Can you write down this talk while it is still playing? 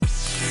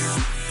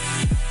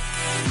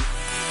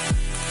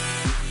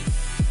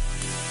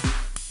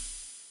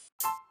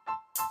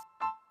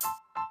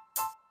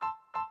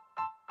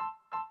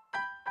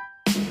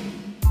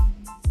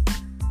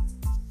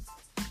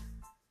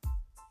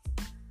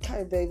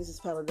Davis is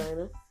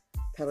Paladina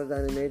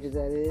Major,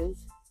 that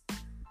is.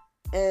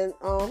 And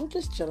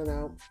just chilling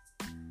out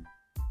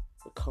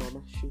with Karma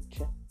Shoot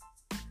Check,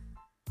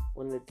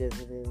 one of the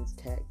Dividends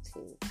tag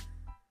team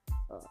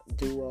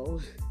duo.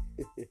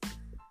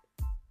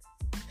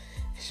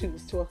 She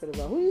was talking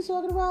about, who are you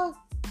talking about?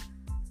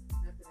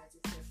 Nothing. I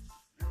just said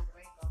Lil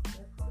Wayne gonna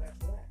kill Kodak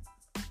Black.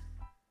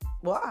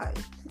 Why?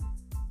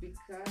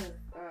 Because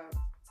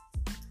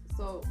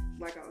so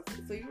like I was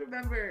saying, so you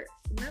remember?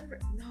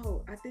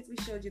 No, I think we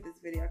showed you this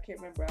video. I can't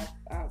remember.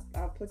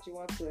 I'll put you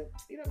onto it.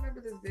 You don't remember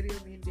this video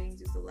me and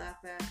James used to laugh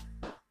at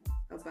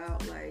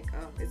about like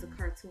it's a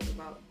cartoon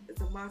about,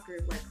 it's a mockery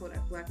of like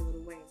Kodak Black and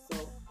Lil Wayne.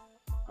 So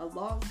a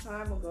long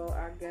time ago,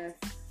 I guess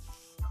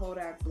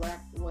Kodak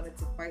Black wanted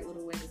to fight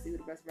Lil Wayne to see who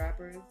the best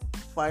rapper is.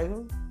 Fight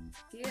him?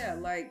 Yeah,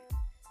 like.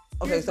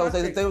 Okay, so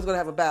they was gonna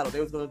have a battle. They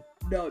was gonna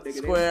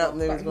square up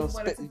and they was gonna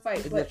spit in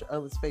each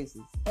other's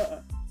faces.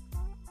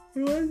 He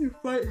wanted to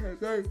fight her,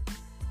 guys.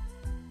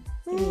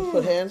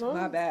 Put hands on?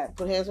 My bad.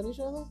 Put hands on each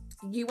other?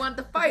 He wanted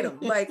to fight him.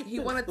 Like, he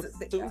wanted to...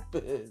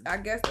 Stupid. I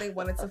guess they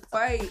wanted to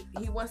fight.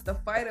 He wants to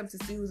fight him to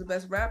see who's the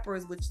best rapper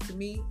is, which to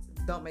me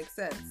don't make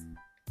sense.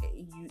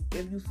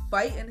 If you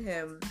fighting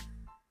him,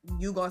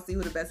 you gonna see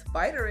who the best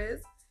fighter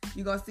is.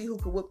 You gonna see who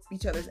can whoop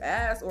each other's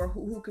ass or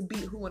who can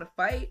beat who in a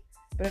fight.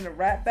 But in a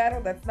rap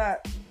battle, that's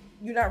not...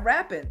 You're not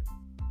rapping.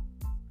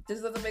 This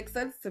doesn't make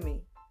sense to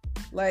me.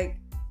 Like...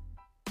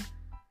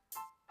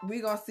 We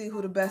gonna see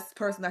who the best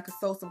person that can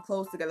sew some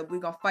clothes together.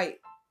 We gonna fight.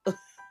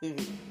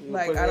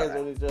 Like, put hands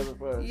on each other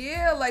first.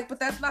 Yeah, like,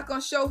 but that's not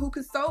gonna show who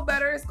can sew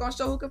better. It's gonna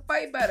show who can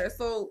fight better.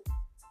 So,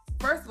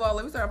 first of all,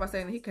 let me start by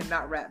saying he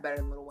cannot rap better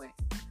than Lil Wayne.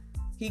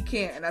 He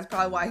can't, and that's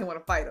probably why he want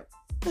to fight him.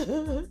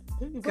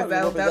 Because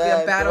that'll be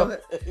a battle.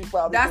 He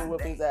probably can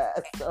whip his ass.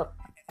 So.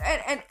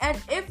 And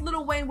if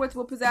Lil Wayne were to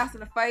whip his ass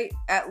in a fight,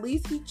 at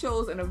least he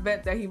chose an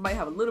event that he might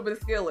have a little bit of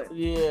skill in.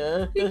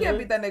 Yeah. He can't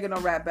beat that nigga in a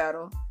rap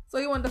battle. So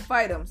he wanted to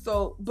fight him.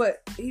 So,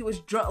 but he was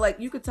drunk. Like,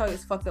 you could tell he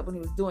was fucked up when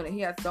he was doing it. He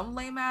had some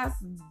lame ass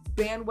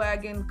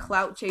bandwagon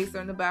clout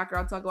chaser in the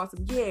background talking about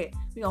some,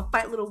 we gonna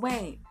fight Lil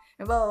Wayne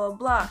and blah, blah,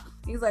 blah.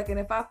 He's like, and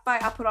if I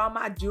fight, I put all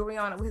my jewelry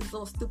on it with his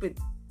little stupid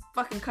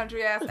fucking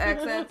country ass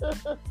accent.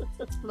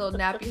 Little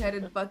nappy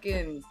headed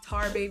fucking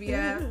tar baby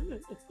ass.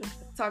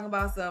 Talking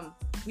about some,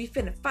 we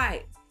finna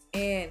fight.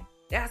 And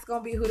that's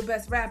gonna be who the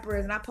best rapper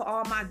is. And I put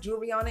all my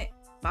jewelry on it.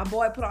 My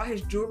boy put all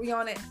his jewelry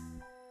on it.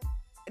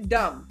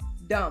 Dumb.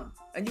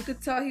 And you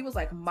could tell he was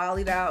like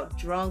mollied out,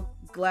 drunk,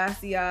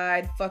 glassy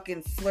eyed,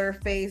 fucking slur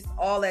faced,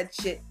 all that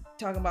shit,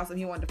 talking about something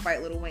he wanted to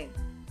fight Lil Wayne.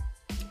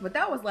 But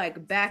that was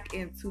like back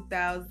in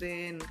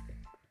 2000.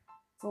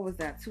 What was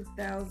that?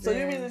 2000. So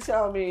you mean to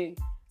tell me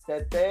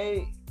that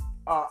they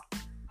are.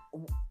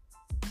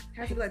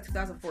 Had to be like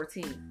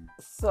 2014.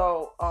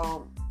 So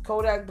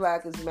Kodak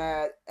Black is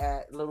mad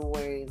at Lil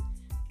Wayne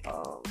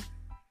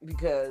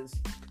because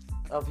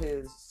of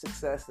his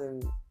success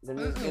in the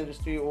music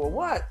industry, or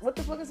what? What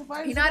the fuck is the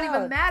fight? He's not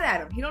even mad at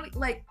him. He don't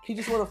like. He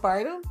just want to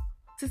fight him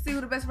to see who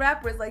the best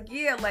rapper is. Like,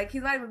 yeah, like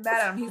he's not even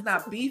mad at him. He's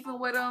not beefing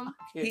with him.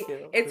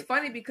 It's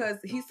funny because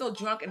he's so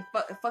drunk and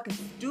fucking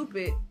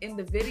stupid in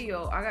the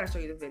video. I gotta show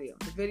you the video.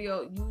 The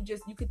video,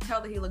 you could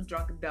tell that he looked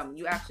drunk and dumb.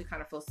 You actually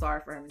kind of feel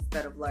sorry for him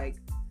instead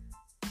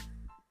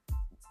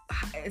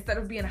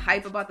of being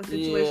hype about the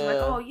situation, like,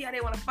 oh yeah, they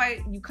want to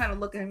fight, you kind of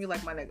look at him, you're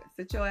like, my nigga,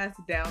 sit your ass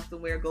down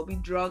somewhere, go be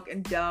drunk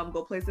and dumb,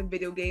 go play some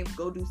video games,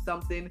 go do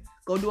something,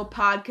 go do a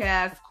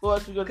podcast. Of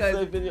course we're gonna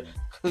play video.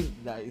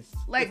 Nice.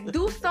 Like,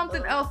 do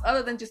something else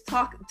other than just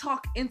talk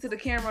into the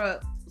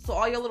camera, so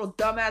all your little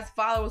dumbass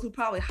followers who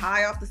probably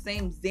high off the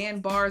same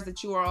Xan bars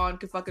that you are on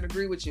can fucking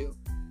agree with you.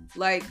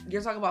 Like,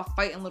 you're talking about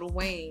fighting Lil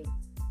Wayne,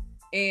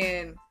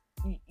 and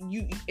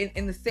you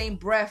in the same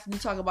breath you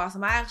talk about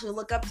some, I actually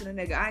look up to the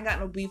nigga, I ain't got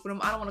no beef with him,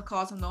 I don't want to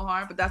cause him no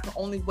harm, but that's the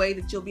only way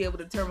that you'll be able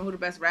to determine who the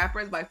best rapper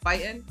is, by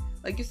fighting.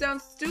 Like, you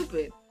sound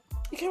stupid.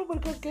 He came up with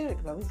a good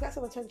gimmick though. He's got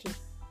some attention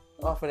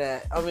off of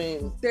that. I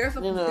mean, there's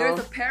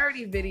a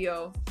parody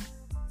video,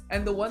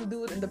 and the one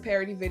dude in the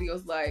parody video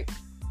is like,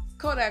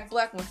 Kodak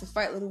Black wants to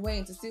fight Lil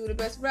Wayne to see who the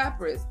best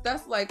rapper is.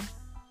 That's like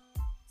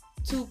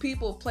two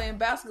people playing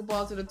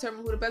basketball to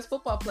determine who the best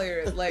football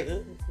player is. Like,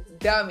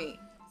 dummy.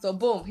 So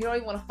boom, he don't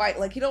even want to fight.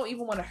 Like, he don't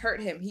even want to hurt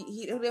him.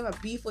 He don't even have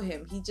a beef with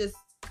him. He just,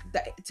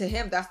 to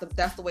him, that's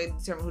the way to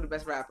determine who the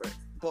best rapper is.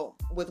 Boom.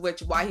 With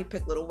which, why he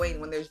picked Lil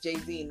Wayne when there's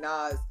Jay-Z,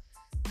 Newz,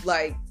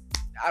 like,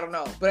 I don't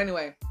know. But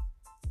anyway,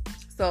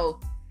 so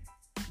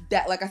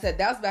that, like I said,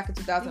 that was back in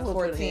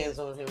 2014. Hands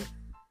on him.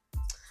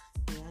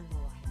 Yeah, I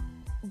know.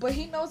 But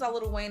he knows that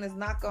Lil Wayne is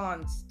not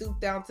gonna stoop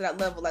down to that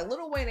level. Like,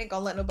 Lil Wayne ain't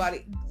gonna let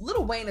nobody.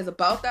 Lil Wayne is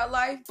about that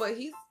life, but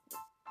he's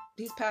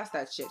past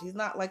that shit. He's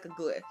not like a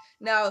good.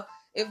 Now,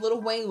 if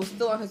Lil Wayne was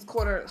still on his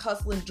corner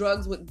hustling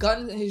drugs with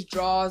guns in his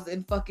drawers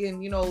in fucking,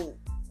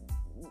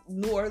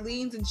 New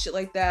Orleans and shit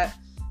like that,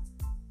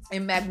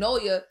 in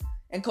Magnolia,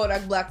 and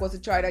Kodak Black was to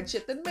try that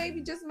shit, then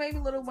maybe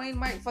Lil Wayne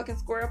might fucking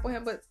square up with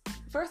him. But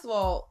first of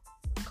all,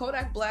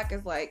 Kodak Black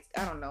is like,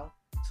 I don't know,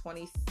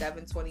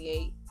 27,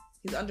 28.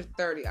 He's under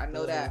 30. I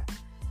know that.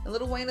 And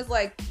Lil Wayne is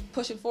like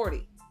pushing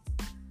 40.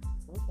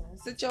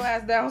 Sit your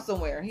ass down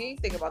somewhere. He ain't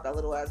thinking about that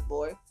little ass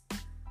boy.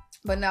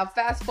 But now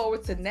fast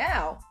forward to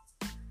now,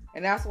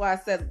 and that's why I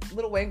said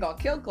Lil Wayne gonna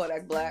kill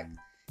Kodak Black.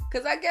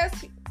 Cause I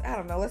guess I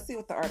don't know. Let's see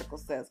what the article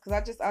says. Cause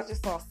I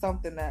just saw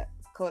something that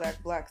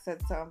Kodak Black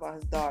said something about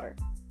his daughter.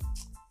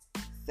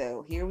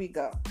 So here we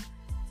go.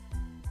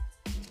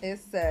 It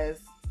says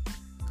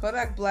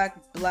Kodak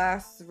Black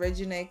blasts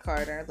Reginae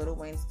Carter, Lil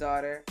Wayne's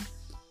daughter.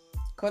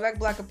 Kodak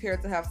Black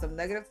appeared to have some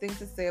negative things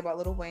to say about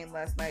Lil Wayne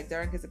last night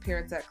during his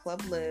appearance at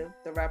Club Live.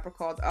 The rapper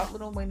called out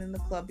Lil Wayne in the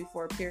club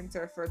before appearing to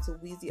refer to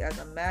Weezy as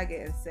a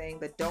maggot and saying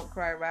the Don't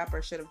Cry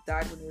rapper should have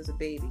died when he was a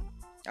baby.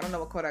 I don't know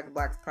what Kodak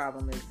Black's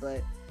problem is,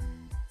 but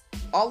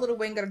all Lil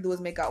Wayne gotta do is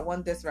make out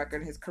one diss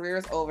record. His career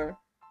is over.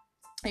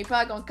 He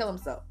probably gonna kill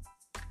himself.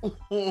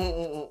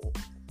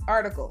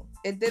 Article.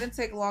 It didn't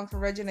take long for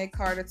Reginae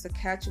Carter to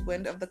catch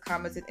wind of the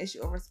comments and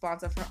issue a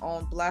response of her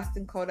own,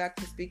 blasting Kodak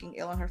for speaking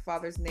ill on her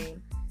father's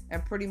name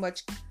and pretty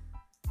much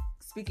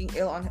speaking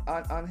ill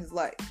on his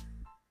life.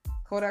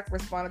 Kodak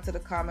responded to the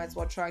comments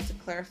while trying to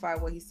clarify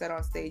what he said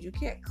on stage. You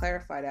can't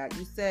clarify that.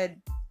 You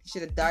said he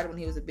should have died when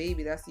he was a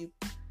baby. That's you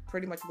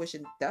pretty much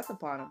wishing death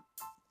upon him.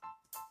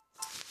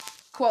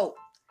 Quote,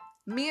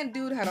 me and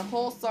dude had a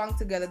whole song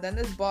together. Then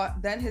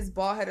his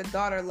bald-headed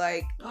daughter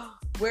like,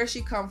 where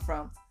she come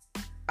from?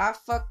 I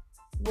fuck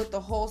with the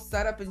whole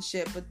setup and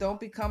shit, but don't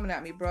be coming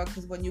at me, bro,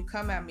 because when you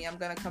come at me, I'm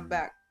gonna come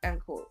back. End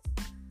quote.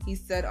 He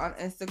said on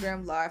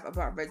Instagram Live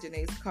about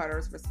Reginae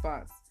Carter's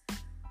response.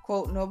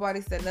 Quote,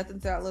 nobody said nothing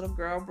to that little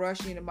girl, bro.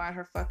 She need to mind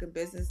her fucking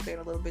business, stay in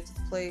a little bitch's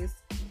place.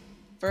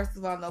 First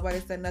of all, nobody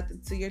said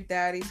nothing to your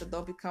daddy, so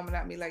don't be coming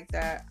at me like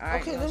that.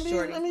 Let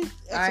me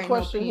ask a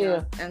question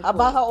here.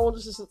 About how old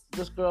is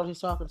this girl he's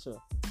talking to?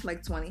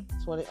 Like 20.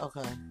 20,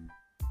 okay.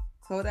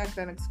 Kodak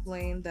then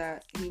explained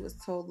that he was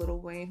told Lil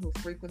Wayne, who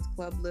frequents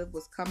Club Live,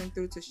 was coming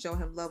through to show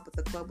him love, but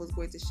the club was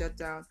going to shut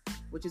down,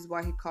 which is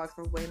why he called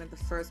for Wayne in the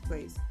first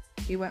place.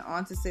 He went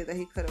on to say that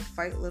he couldn't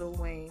fight Lil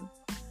Wayne.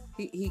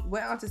 He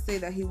went on to say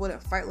that he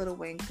wouldn't fight Lil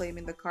Wayne,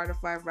 claiming the Carter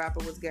 5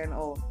 rapper was getting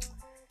old.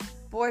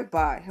 Boy,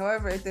 bye.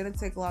 However, it didn't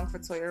take long for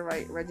Toya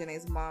Wright,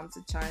 Reginae's mom,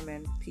 to chime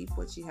in. Peep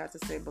what she had to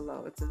say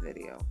below. It's a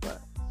video,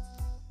 but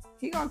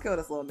he gonna kill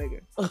this little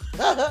nigga.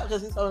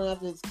 Because he's going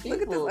after his people.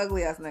 Look at this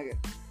ugly ass nigga.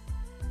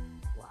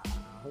 Wow,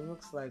 he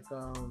looks like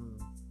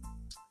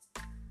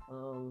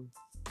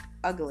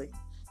ugly.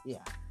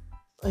 Yeah.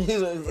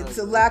 It's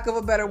a lack of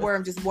a better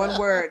word. Just one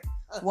word.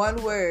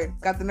 One word.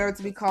 Got the nerve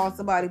to be calling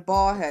somebody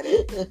bald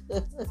headed.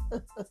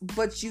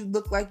 But you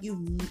look like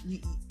you.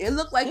 It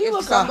looked like he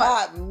looks a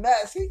hot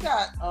mess. He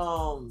got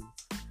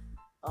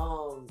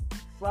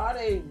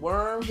Friday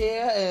worm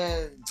hair,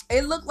 and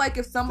it looked like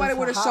if somebody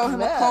were to show him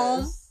a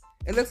comb.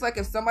 It looks like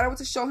if somebody were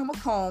to show him a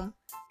comb,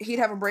 he'd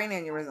have a brain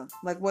aneurysm.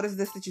 Like, what is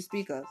this that you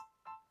speak of?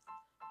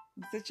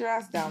 Sit your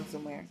ass down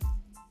somewhere.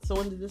 So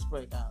when did this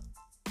break out?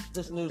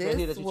 This news right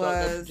here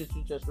that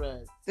you just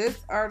read. This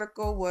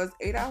article was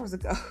 8 hours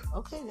ago.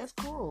 Okay, that's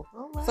cool.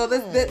 All right. So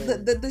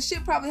the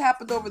shit probably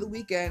happened over the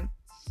weekend,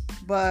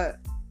 but.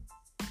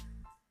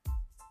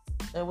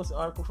 And what's the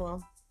article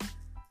from?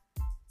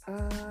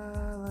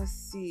 Let's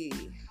see.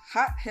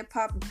 Hot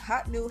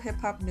new hip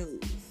hop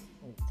news.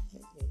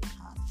 Okay,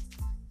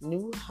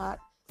 hot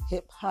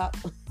hip hop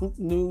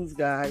news,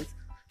 guys.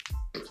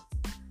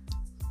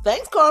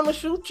 Thanks, Karma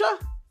Shooter.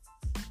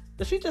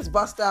 She just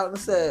bust out and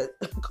said,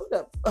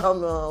 Kodak,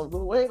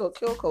 Lil Wayne gonna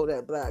kill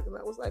Kodak Black. And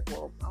I was like,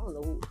 well,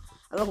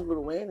 I know who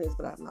Lil Wayne is,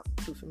 but I'm not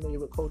too familiar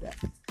with Kodak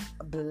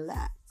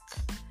Black.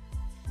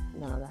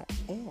 Now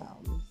I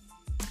am.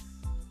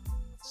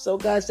 So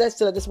guys, that's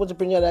it. I just want to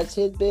bring you that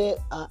tidbit.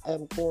 I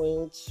am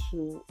going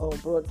to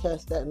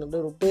broadcast that in a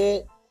little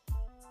bit.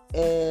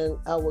 And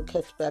I will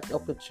catch back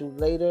up with you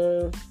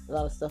later. A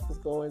lot of stuff is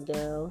going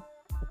down.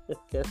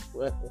 Guess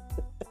what?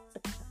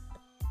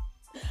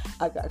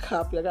 I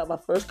got my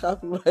first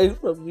copyright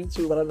from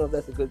YouTube. I don't know if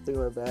that's a good thing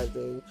or a bad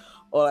thing.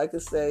 All I can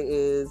say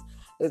is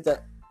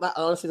that I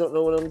honestly don't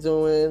know what I'm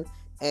doing,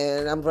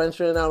 and I'm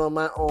venturing out on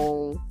my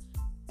own.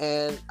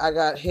 And I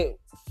got hit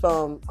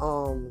from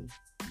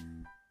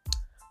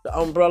the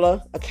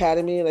Umbrella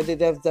Academy, and I did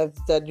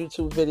that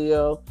YouTube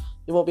video.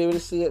 You won't be able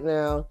to see it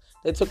now.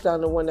 They took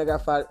down the one that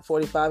got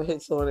 45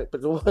 hits on it,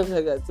 but the one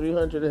that got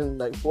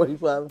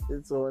 345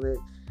 hits on it,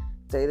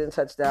 they didn't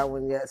touch that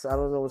one yet. So I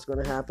don't know what's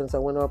going to happen. So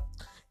I went up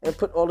and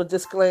put all the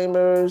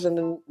disclaimers and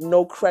the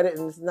no credit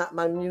and it's not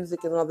my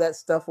music and all that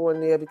stuff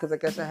on there because I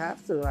guess I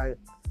have to.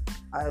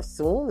 I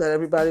assume that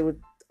everybody would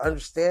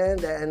understand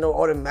that and know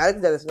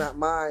automatically that it's not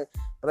mine.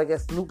 But I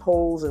guess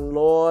loopholes and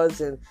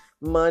laws and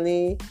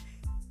money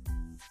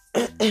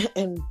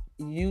and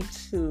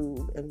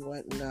YouTube and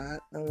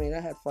whatnot. I mean, I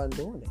had fun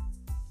doing it.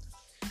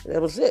 And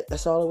that was it.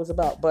 That's all it was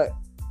about. But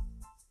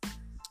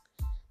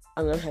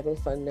I'm not having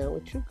fun now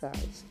with you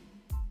guys.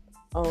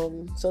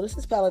 So this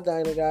is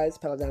Paladina, guys.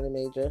 Paladina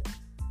Major,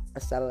 a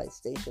satellite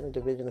station, a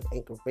division of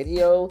Anchor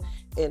Radio,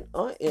 and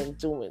I am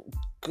doing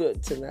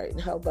good tonight.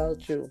 How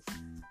about you?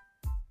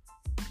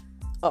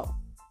 Oh,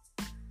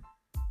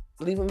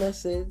 leave a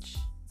message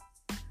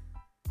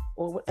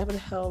or whatever the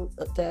hell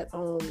that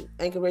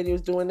Anchor Radio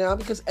is doing now,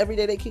 because every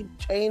day they keep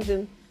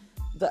changing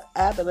the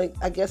app, and like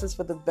I guess it's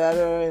for the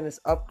better and it's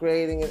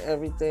upgrading and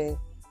everything.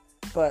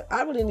 But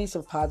I really need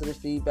some positive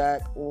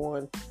feedback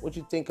on what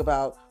you think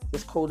about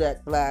this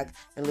Kodak Black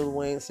and Lil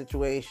Wayne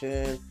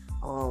situation.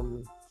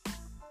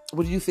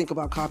 What do you think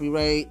about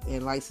copyright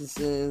and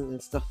licensing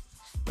and stuff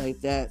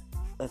like that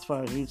as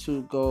far as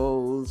YouTube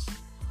goes?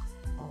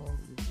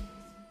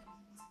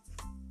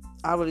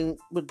 I really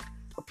would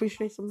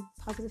appreciate some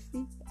positive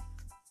feedback.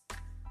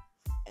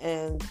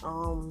 And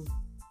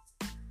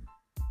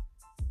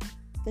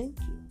thank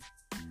you.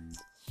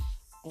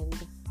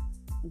 And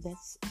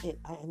that's it.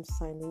 I am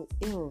signing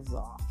Ills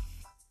off.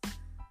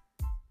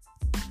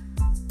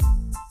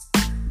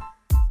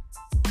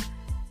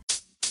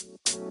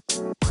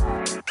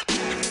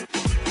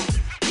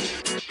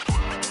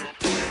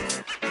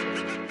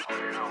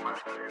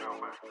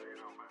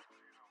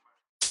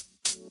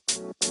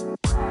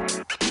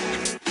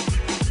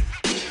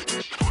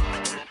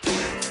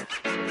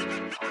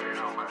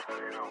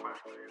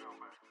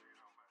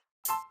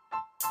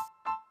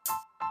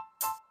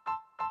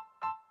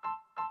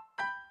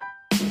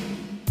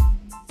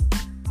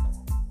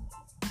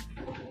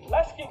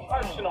 Let's get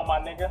personal, my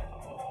nigga.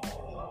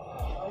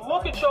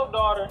 Look at your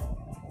daughter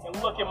and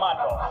look at my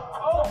daughter.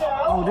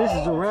 Oh, this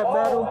is a rap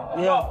battle?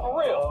 Yeah. No, for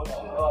real.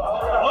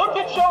 Look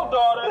at your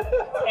daughter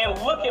and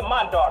look at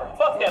my daughter.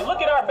 Fuck that.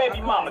 Look at our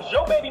baby mamas.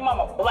 Your baby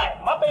mama black.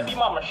 My baby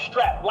mama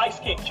strapped, light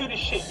skin, cute as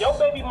shit. Your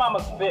baby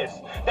mama's this.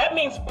 That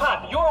means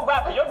pop. You're a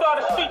rapper. Your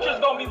daughter's feature's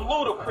gonna be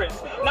ludicrous.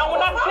 Now,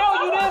 when I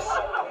tell you this,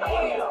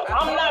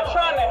 I'm not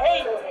trying to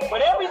hate,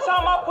 but every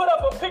time I put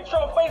up a picture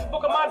on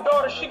Facebook of my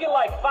daughter, she get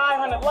like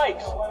 500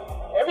 likes.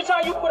 Every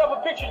time you put up a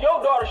picture of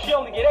your daughter, she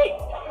only get 8.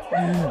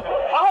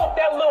 I hope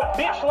that little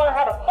bitch learn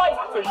how to fight,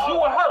 cause you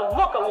and her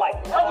look alike.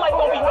 Her life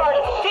gonna be hard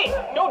as shit.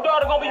 Your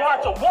daughter gonna be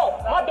hard to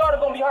want. My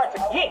daughter gonna be hard to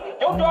get.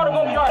 Your daughter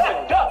gonna be hard to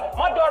duck.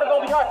 My daughter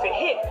gonna be hard to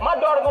hit. My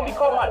daughter gonna be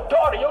called my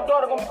daughter. Your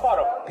daughter gonna be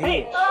called a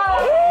bitch.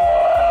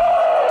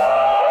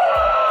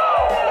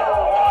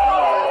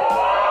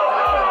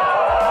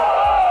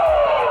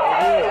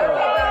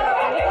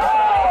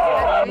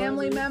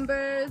 Family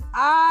members.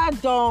 I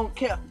don't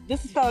care.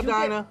 This is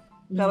Paladina.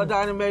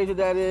 Paladina Major,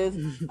 that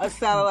is. A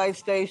satellite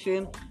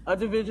station. A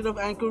division of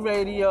Anchor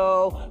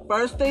Radio.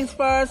 First things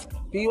first.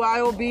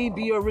 BYOB.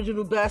 Be your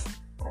original best.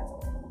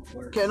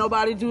 Can't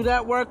nobody do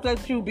that work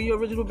like you. Be your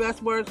original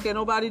best works. Can't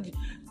nobody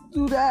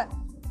do that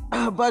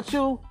but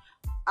you.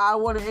 I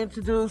want to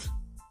introduce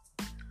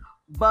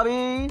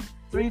Bubby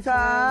 3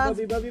 times.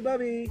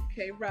 Bubby.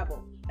 K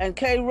Rebel. And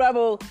K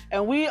Rebel,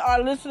 and we are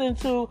listening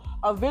to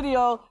a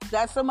video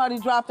that somebody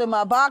dropped in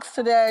my box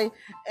today,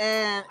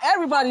 and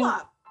everybody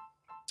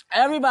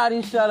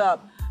shut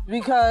up,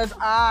 because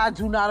I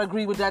do not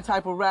agree with that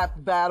type of rap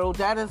battle.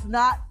 That is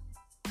not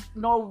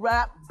no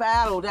rap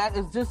battle. That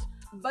is just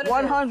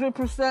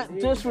 100%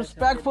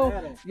 disrespectful.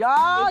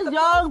 Y'all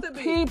young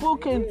people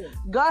can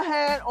go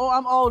ahead. Oh,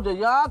 I'm older.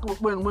 Y'all,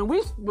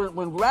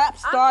 when rap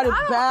started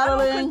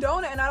battling, I don't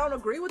condone it and I don't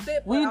agree with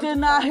it. We did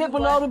not hit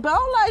below the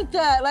belt like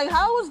that. Like,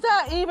 how was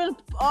that even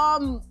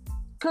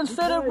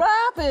considered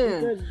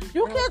rapping?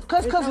 You can't,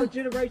 cause it's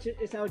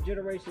our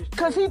generation.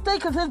 Cause he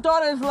think, cause his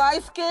daughter is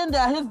light skinned,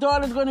 that his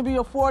daughter's going to be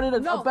afforded a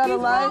better life. No,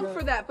 he's wrong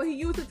for that, but he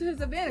used it to his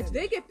advantage.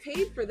 They get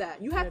paid for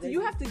that. You have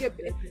to get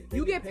paid.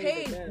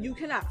 You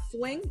cannot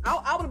swing.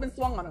 I would have been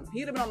swung on him.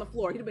 He'd have been on the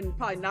floor. He'd have been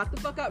probably knocked the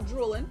fuck out,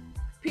 drooling,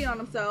 peeing on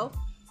himself.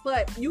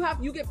 But you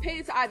get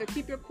paid to either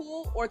keep your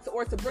cool or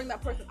to bring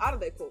that person out of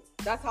their cool.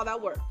 That's how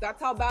that works.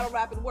 That's how battle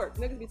rapping works.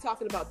 Niggas be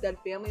talking about dead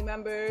family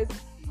members,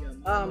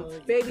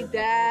 baby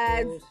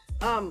dads.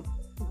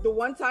 The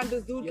one time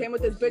this dude came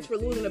with this bitch for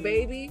losing a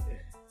baby.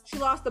 She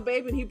lost a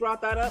baby and he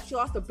brought that up. She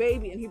lost a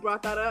baby and he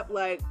brought that up.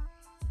 And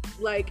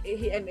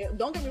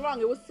don't get me wrong,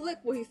 it was slick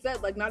what he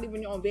said. Like, not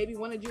even your own baby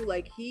wanted you.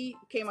 Like, he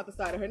came out the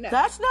side of her neck.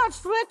 That's not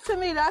slick to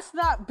me. That's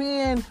not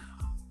being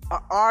an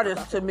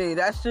artist to me.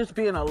 That's just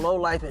being a low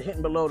life and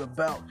hitting below the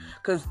belt.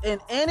 Because in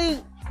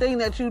anything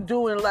that you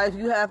do in life,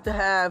 you have to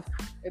have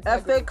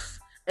ethics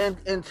and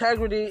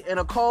integrity and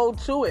a code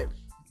to it.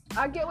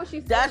 I get what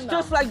she's saying. That's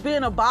just like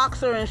being a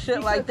boxer and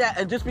shit like that.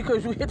 And just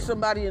because you hit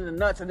somebody in the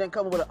nuts and then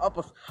come with an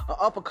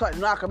uppercut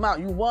and knock them out,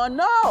 you won?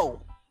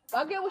 No.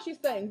 I get what she's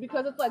saying,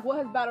 because it's like, what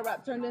has battle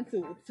rap turned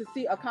into? To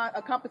see a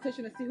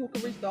competition to see who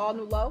can reach the all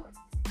new low?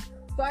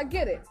 So I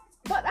get it.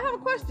 But I have a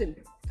question.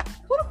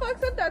 Who the fuck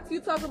sent that to you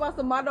talking about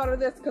my daughter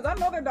this? Because I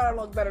know their daughter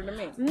looks better than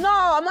me. No,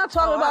 I'm not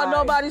talking about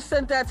nobody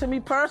sent that to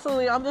me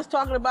personally. I'm just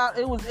talking about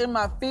it was in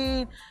my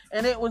feed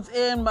and it was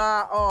in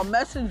my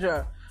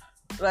messenger.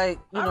 Like,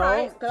 you know.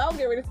 Right, because I was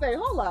getting ready to say,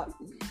 hold up.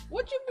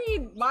 What you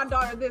mean my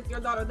daughter this,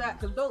 your daughter that?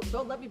 Because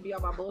don't let me be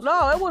on my bullshit.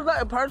 No, it was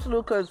nothing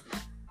personal because,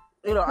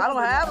 you know, I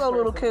don't have no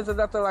little kids or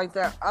nothing like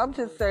that. I'm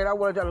just saying I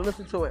wanted y'all to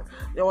listen to it.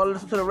 Y'all want to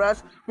listen to the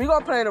rest? We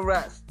gonna play the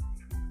rest.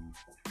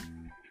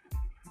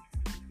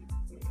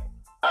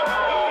 Your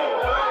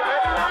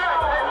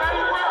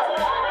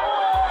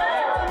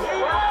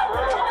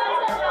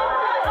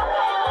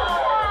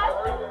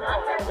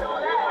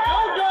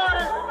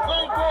daughter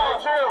gonna go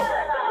to jail.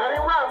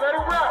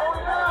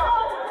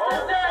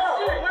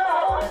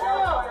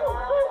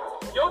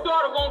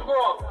 daughter gonna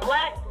grow up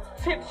black,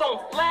 tits on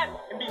flat,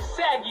 and be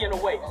saggy in the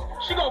waist.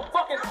 She gonna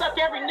fucking suck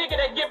every nigga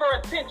that give her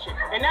attention.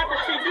 And after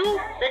she do,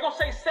 they gonna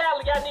say,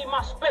 Sally, I need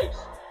my space.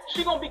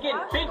 She gonna be getting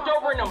bent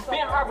over in them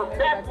Bent Harbor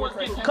backwards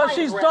getting Because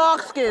she's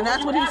dark skinned,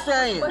 that's what he's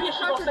saying. But he's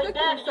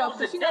contradicting himself,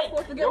 so she's not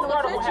supposed to get no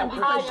attention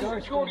because high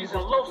insecurities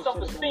and low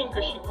self-esteem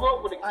because she grew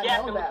up with a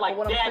gap that looked like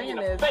daddy in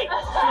the face.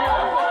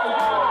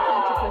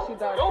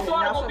 Your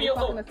daughter gonna be a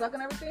little...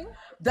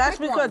 That's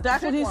because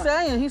that's what he's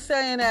saying. He's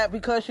saying that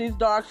because she's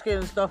dark skinned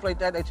and stuff like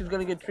that, that she's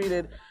gonna get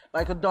treated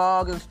like a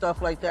dog and stuff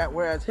like that.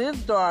 Whereas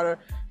his daughter,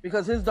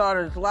 because his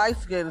daughter is light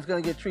skinned, is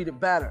gonna get treated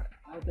better.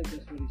 I don't think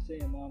that's what he's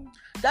saying, Mom.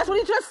 That's what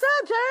he just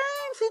said,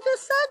 James. He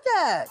just said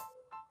that.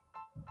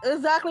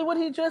 Exactly what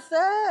he just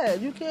said.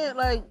 You can't,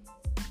 like,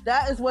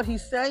 that is what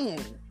he's saying.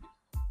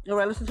 All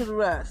right, listen to the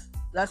rest.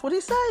 That's what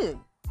he's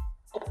saying.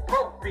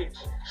 Broke bitch.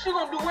 She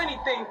gonna do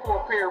anything for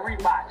a pair of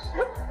Reeboks.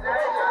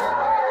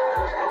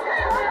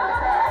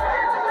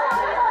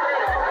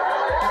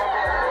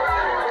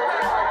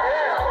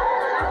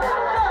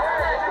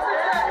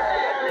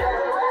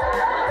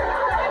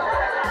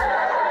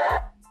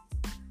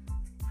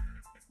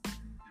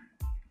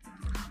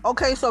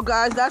 Okay, so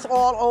guys, that's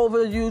all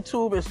over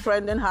YouTube. It's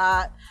trending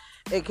hot.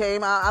 It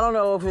came out, I don't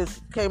know if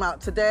it came out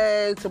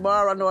today,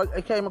 tomorrow. I know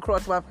it came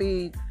across my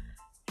feed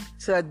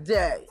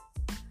today.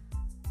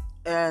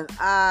 And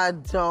I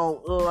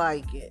don't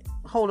like it.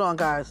 Hold on,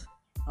 guys.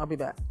 I'll be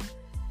back.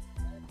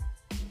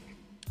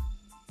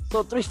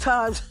 So 3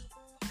 times.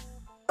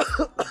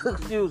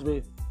 Excuse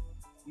me.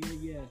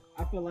 Yeah.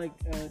 I feel like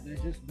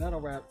that's just battle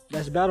rap.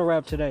 That's battle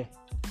rap today.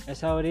 That's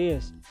how it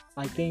is.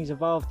 Like, things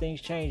evolve,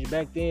 things change.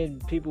 Back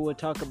then, people would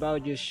talk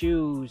about your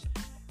shoes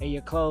and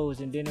your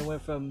clothes, and then it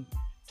went from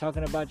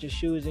talking about your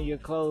shoes and your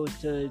clothes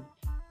to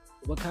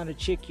what kind of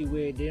chick you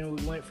with. Then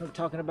we went from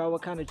talking about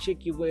what kind of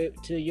chick you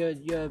with to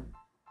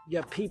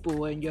your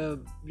people and your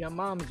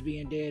moms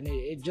being dead. And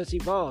it just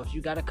evolves.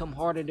 You got to come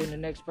harder than the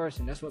next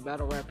person. That's what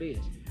battle rap is.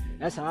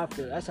 That's how I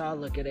feel. That's how I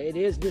look at it. It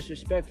is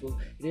disrespectful.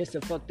 It is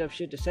some fucked up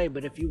shit to say.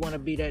 But if you want to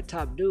be that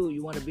top dude,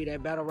 you want to be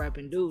that battle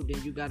rapping dude,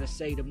 then you got to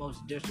say the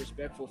most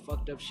disrespectful,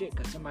 fucked up shit,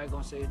 because somebody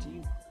going to say it to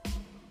you.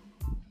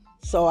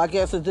 So I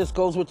guess it just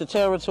goes with the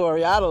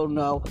territory. I don't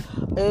know.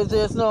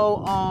 There's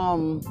no,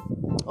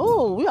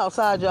 oh, we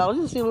outside, y'all.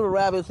 You see little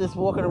rabbits just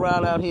walking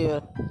around out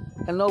here.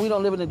 And no, we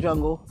don't live in the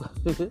jungle.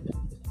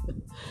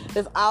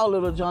 It's our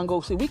little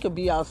jungle. See, we could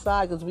be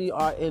outside because we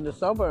are in the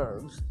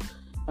suburbs.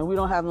 And we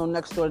don't have no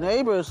next door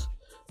neighbors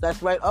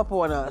that's right up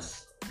on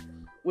us,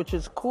 which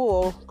is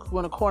cool. We're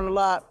in a corner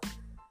lot.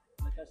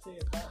 Like I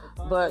said,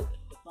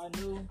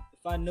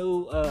 if I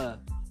knew a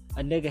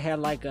nigga had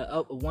like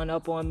a one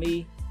up on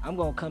me, I'm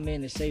gonna come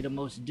in and say the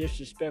most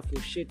disrespectful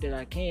shit that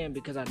I can,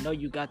 because I know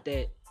you got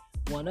that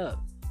one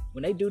up.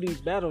 When they do these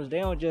battles,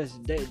 they don't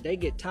just they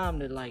get time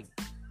to like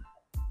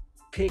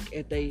pick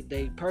at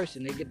they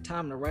person. They get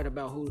time to write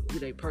about who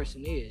they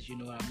person is. You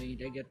know what I mean?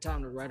 They get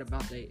time to write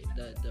about they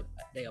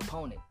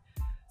opponent.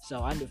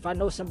 So if I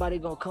know somebody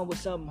gonna come with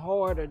something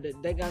hard, or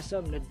that they got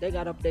something that they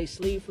got up their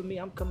sleeve for me,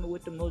 I'm coming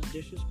with the most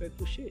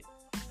disrespectful shit.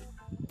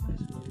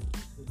 That's what it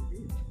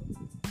is.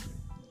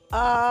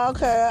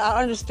 Okay,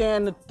 I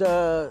understand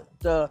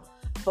the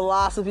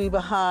philosophy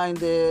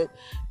behind it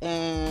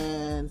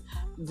and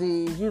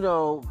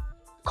the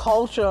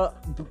culture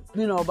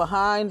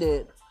behind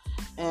it.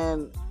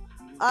 And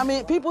I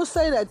mean, people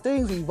say that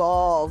things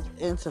evolved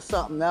into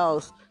something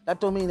else. That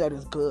don't mean that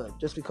it's good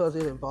just because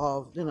it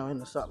evolved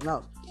into something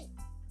else.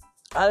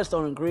 I just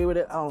don't agree with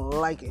it. I don't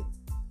like it.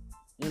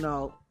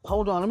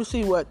 Hold on, let me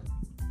see what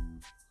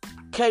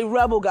K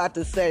Rebel got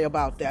to say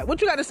about that. What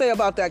you got to say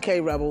about that,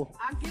 K Rebel?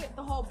 I get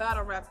the whole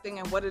battle rap thing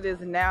and what it is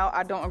now.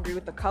 I don't agree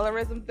with the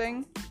colorism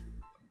thing,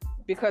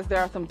 because there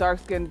are some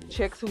dark-skinned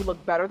chicks who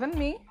look better than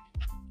me.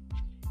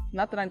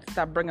 Not that I need to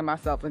stop bringing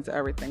myself into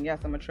everything. Yes,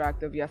 I'm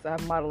attractive. Yes, I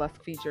have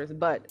model-esque features,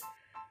 but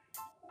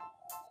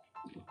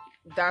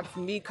that's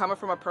me coming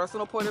from a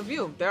personal point of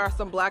view. There are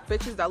some black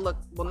bitches that look,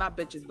 well, not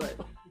bitches, but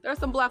there are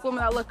some black women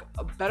that look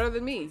better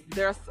than me.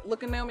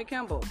 Look at Naomi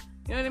Campbell.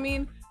 You know what I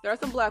mean? There are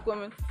some black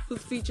women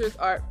whose features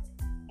are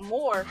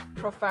more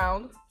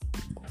profound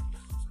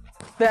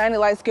than any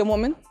light-skinned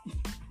woman,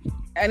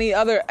 any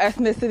other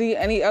ethnicity,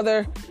 any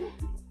other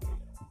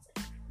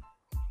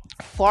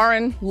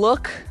foreign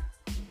look.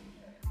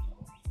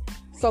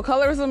 So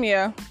colorism,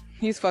 yeah,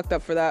 he's fucked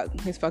up for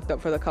that. He's fucked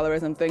up for the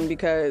colorism thing,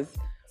 because...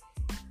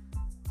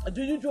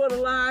 Do you draw the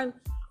line?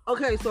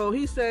 Okay, so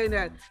he's saying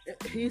that,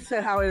 he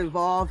said how it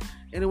evolved,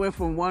 and it went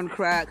from one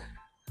crack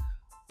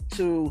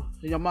to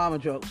your mama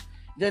jokes.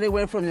 Then it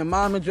went from your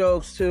mama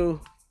jokes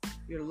to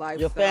your lifestyle,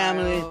 your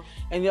family,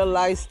 and your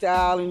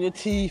lifestyle, and your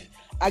teeth.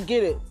 I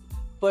get it.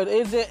 But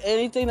is there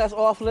anything that's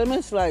off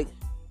limits? Like,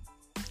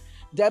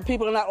 dead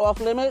people are not off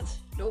limits?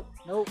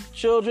 Nope.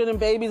 Children and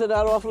babies are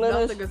not off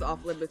limits? Nothing is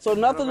off limits. So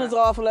nothing is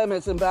off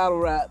limits in battle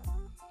rap.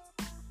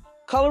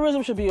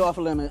 Colorism should be off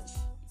limits.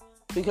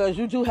 Because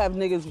you do have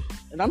niggas,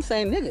 and I'm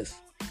saying niggas,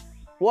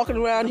 walking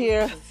around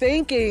here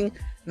thinking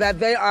that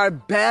they are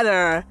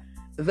better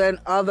than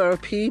other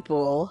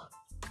people.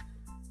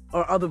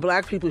 or other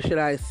black people, should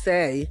I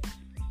say,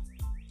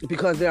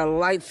 because they're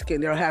light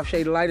skinned, they're a half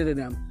shade lighter than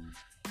them.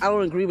 I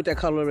don't agree with that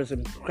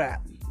colorism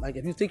crap. Like,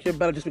 if you think you're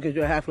better just because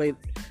you're a half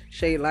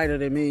shade lighter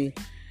than me,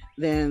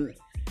 then,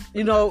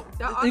 you know,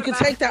 you can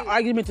take that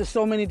argument to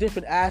so many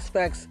different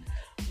aspects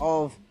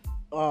of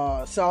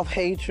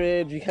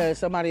self-hatred, because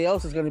somebody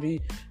else is going to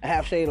be a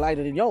half shade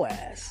lighter than your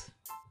ass.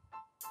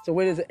 So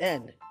where does it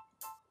end?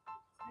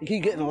 You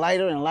keep getting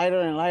lighter and lighter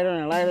and lighter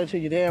and lighter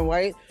until you're damn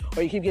white,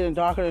 or you keep getting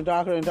darker and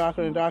darker and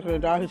darker and darker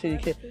and darker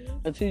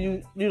until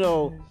you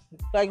know,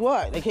 like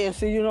what? They can't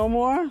see you no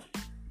more?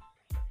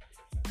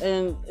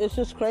 And it's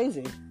just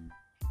crazy.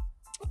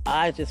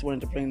 I just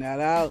wanted to bring that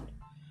out.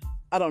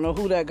 I don't know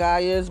who that guy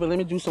is, but let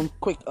me do some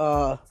quick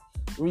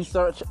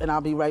research, and I'll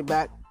be right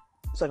back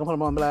so I can put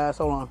him on blast.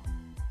 Hold on.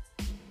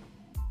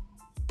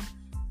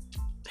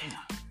 Damn.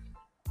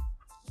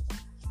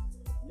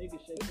 Nigga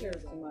shake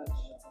cares too much.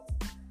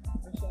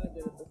 I should have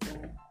did it this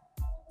time.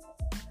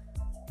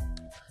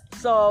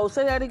 So,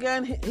 say that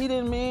again. He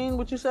didn't mean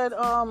what you said.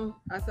 I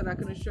said I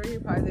can assure you, he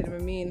probably didn't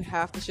even mean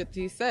half the shit that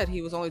he said.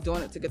 He was only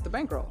doing it to get the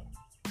bankroll.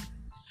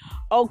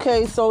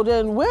 Okay, so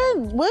then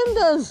when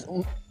does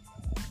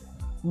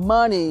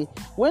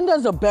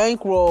a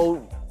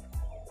bankroll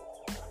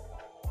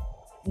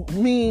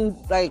mean,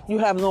 like, you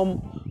have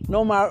no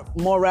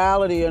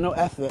morality or no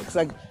ethics?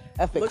 Like,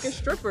 ethics. Look at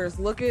strippers.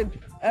 Look at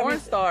porn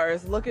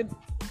stars. Look at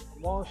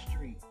Wall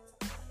Street.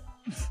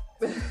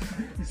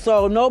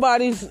 So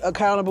nobody's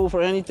accountable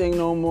for anything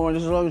no more.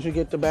 Just as long as you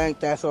get the bank,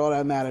 that's all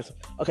that matters.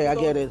 Okay, I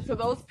get it. So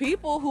those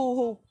people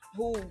who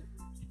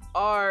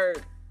are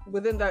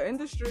within that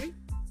industry,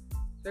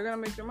 they're gonna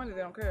make their money. They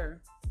don't care.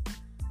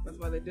 That's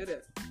why they did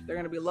it. They're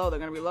gonna be low. They're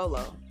gonna be low.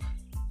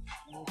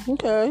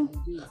 Okay,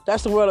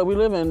 that's the world that we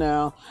live in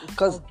now.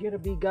 Cause get or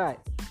be got.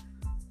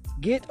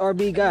 Get or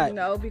be got.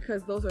 No,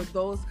 because those are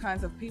those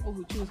kinds of people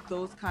who choose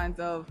those kinds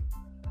of,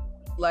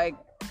 like,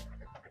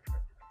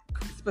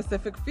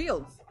 specific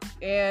fields,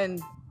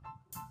 and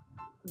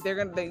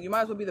you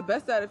might as well be the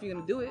best at it if you're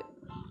gonna do it.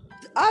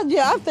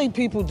 I think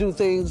people do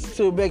things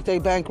to make their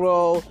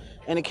bankroll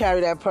and to carry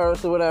that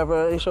purse or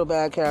whatever. It's your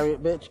bag, carry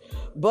it, bitch.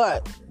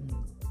 But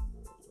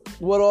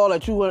what all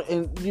that you want,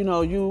 and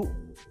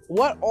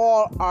what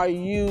all are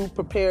you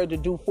prepared to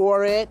do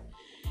for it?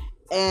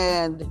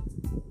 And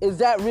is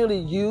that really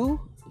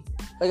you?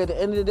 Like, at the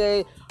end of the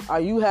day,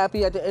 are you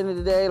happy at the end of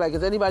the day? Like,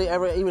 is anybody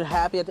ever even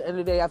happy at the end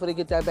of the day after they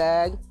get that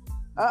bag?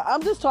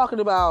 I'm just talking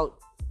about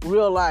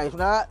real life,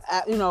 not,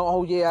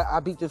 oh yeah,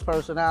 I beat this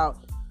person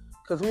out.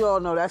 Because we all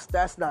know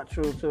that's not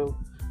true too.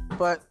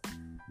 But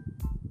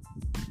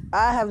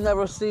I have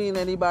never seen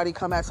anybody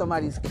come at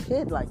somebody's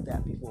kid like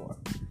that before.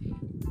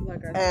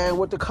 And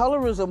with the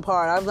colorism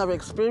part, I've never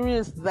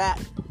experienced that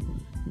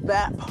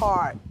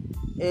part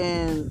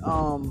in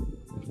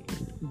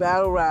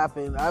battle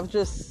rapping. I've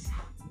just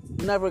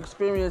never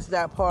experienced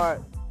that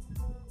part,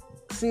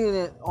 seeing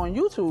it on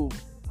YouTube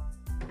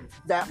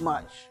that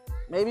much.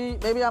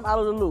 Maybe I'm out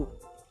of the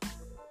loop.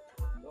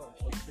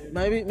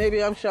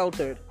 Maybe I'm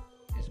sheltered.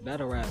 It's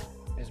battle rap.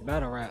 It's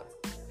battle rap.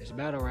 It's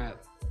battle rap.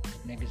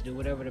 Niggas do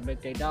whatever to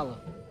make their dollar.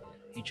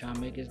 He trying to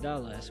make his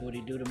dollar. That's what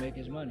he do to make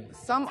his money.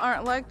 Some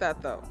aren't like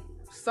that, though.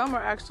 Some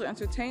are actually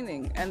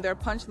entertaining, and their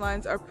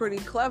punchlines are pretty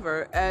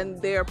clever,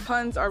 and their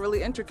puns are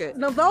really intricate.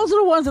 No, those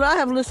are the ones that I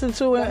have listened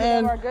to,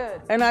 and are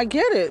good. And I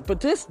get it. But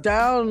this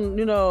down,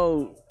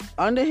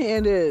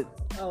 underhanded.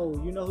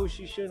 Oh, you know who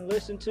she shouldn't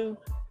listen to?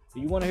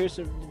 You want to hear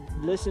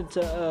listen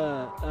to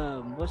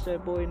what's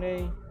that boy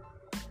name?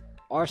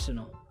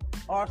 Arsenal.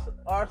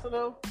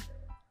 Arsenal?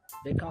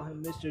 They call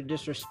him Mr.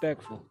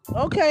 Disrespectful.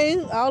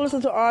 Okay, I'll listen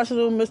to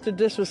Arsenal, Mr.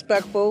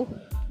 Disrespectful.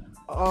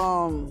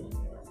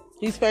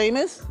 He's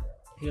famous?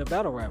 He a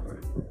battle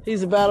rapper.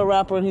 He's a battle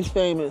rapper and he's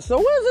famous. So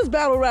where's this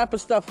battle rapper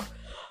stuff?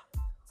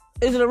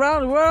 Is it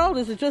around the world?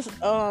 Is it just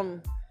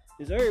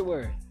It's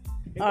everywhere.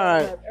 All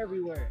right. Rap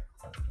everywhere.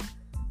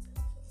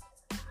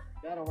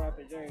 Battle rap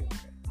is everywhere.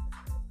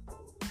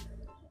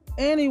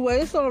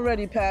 Anyway, it's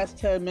already past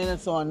 10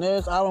 minutes on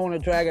this. I don't want to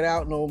drag it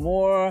out no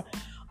more.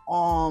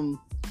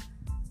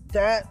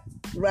 That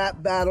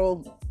rap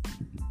battle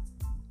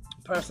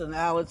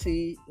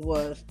personality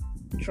was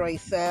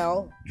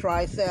Trisal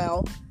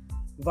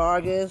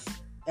Vargas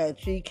at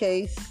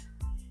G-Case.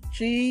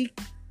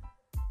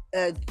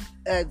 At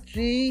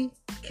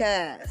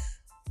G-Cast.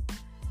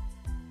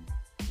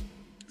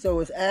 So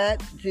it's at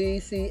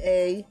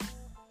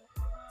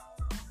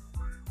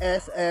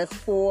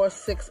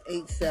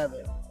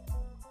GCASS4687.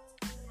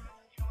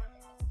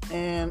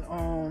 And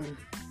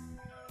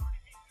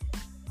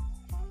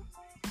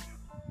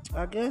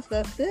I guess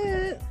that's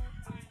it.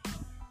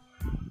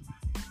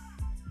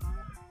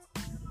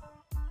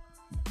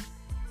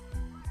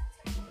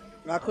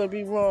 I could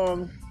be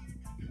wrong.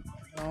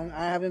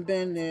 I haven't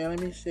been there. Let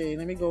me see.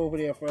 Let me go over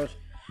there first.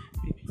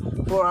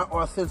 For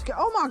authentic.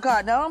 Oh my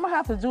God! Now I'm gonna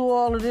have to do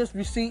all of this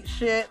receipt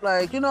shit.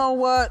 Like, you know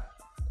what?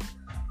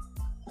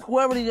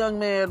 Whoever the young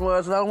man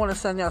was, I don't want to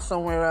send y'all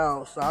somewhere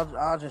else.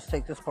 I'll just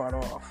take this part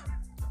off.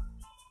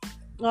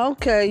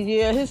 Okay,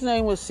 yeah, his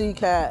name was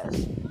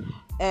C-Cast.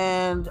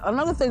 And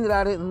another thing that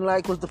I didn't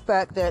like was the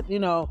fact that, you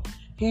know,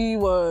 he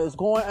was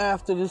going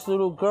after this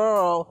little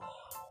girl.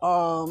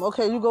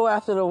 Okay, you go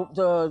after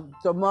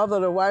the mother,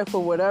 the wife,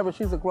 or whatever.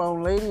 She's a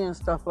grown lady and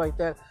stuff like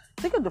that.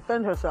 She can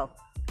defend herself.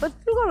 But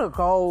you're going to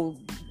go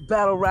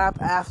battle rap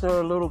after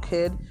a little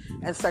kid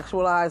and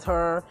sexualize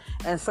her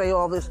and say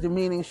all this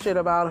demeaning shit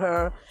about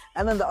her.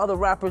 And then the other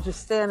rappers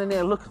just standing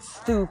there looking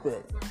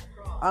stupid.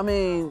 I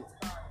mean,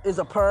 is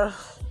a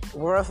purse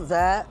worth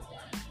that?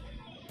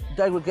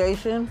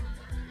 Degradation?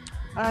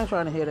 I ain't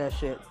trying to hear that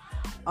shit.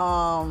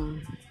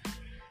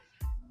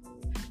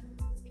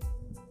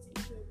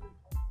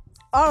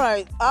 All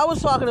right, I was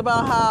talking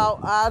about how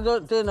I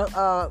didn't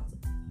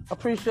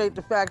appreciate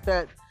the fact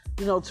that,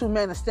 you know, two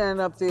men are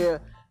standing up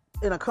there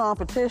in a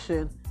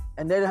competition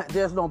and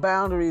there's no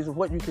boundaries of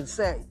what you can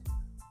say.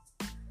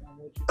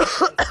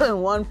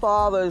 And one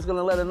father is going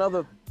to let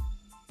another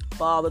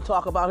father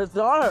talk about his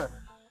daughter.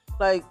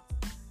 Like,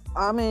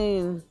 I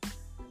mean...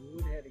 We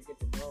would have had to get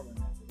the brawling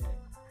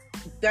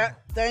after that.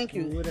 Thank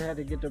you. We would have had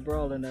to get the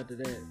brawling after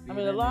that. I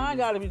mean, the line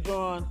got to be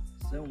drawn...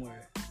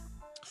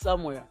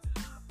 Somewhere.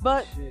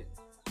 But... Shit.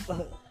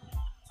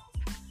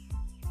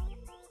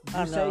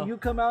 I know. You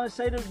come out and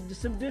say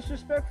some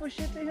disrespectful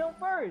shit to him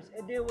first,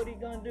 and then what he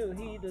gonna do?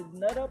 He either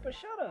nut up or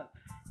shut up.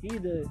 He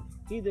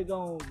either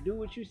gonna do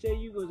what you say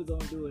you was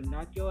gonna do and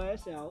knock your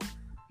ass out.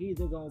 He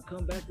either gonna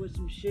come back with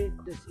some shit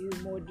that's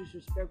even more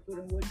disrespectful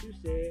than what you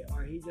said,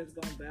 or he just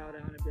gonna bow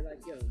down and be like,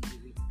 "Yo,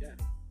 you got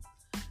it."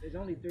 There's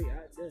only three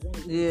things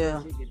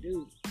he can do. You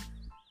know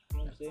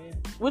what I'm saying?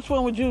 Which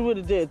one would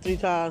have did 3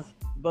 times?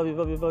 Bubby.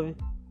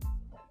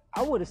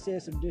 I would have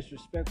said some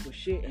disrespectful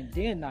shit and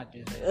then not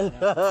this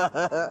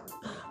ass.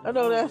 I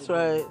know that's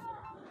right.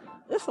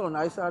 It's so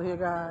nice out here,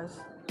 guys.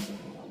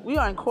 We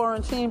are in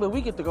quarantine, but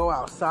we get to go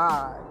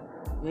outside.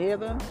 You hear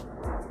them?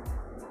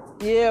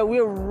 Yeah,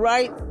 we're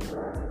right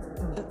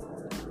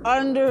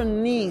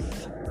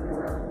underneath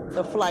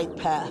the flight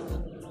path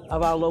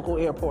of our local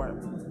airport.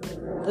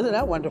 Isn't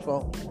that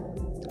wonderful?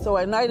 So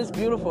at night it's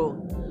beautiful.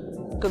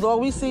 Because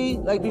all we see,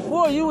 like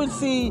before you would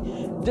see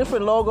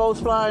different logos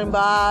flying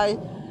by,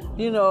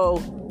 you know,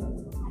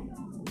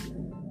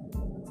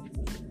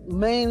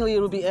 mainly it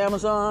would be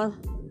Amazon.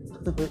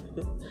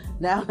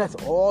 Now that's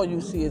all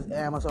you see is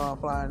Amazon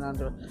flying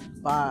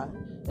by.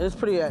 And it's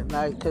pretty at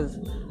night because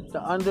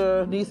the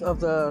underneath of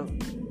the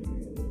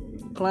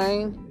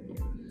plane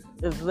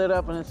is lit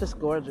up and it's just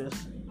gorgeous.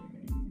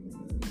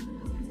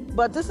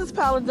 But this is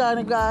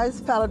Paladina,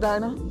 guys.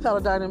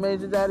 Paladina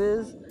Major, that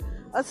is.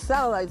 A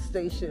satellite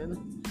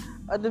station.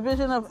 A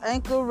division of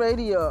Anchor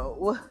Radio.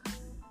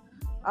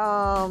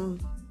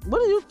 What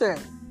do you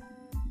think?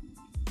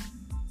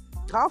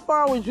 How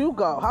far would you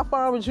go? How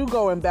far would you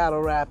go in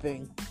battle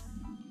rapping?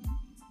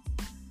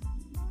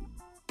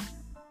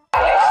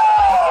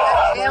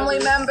 Family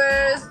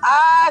members.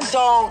 I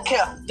don't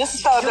care. This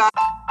is Paladina.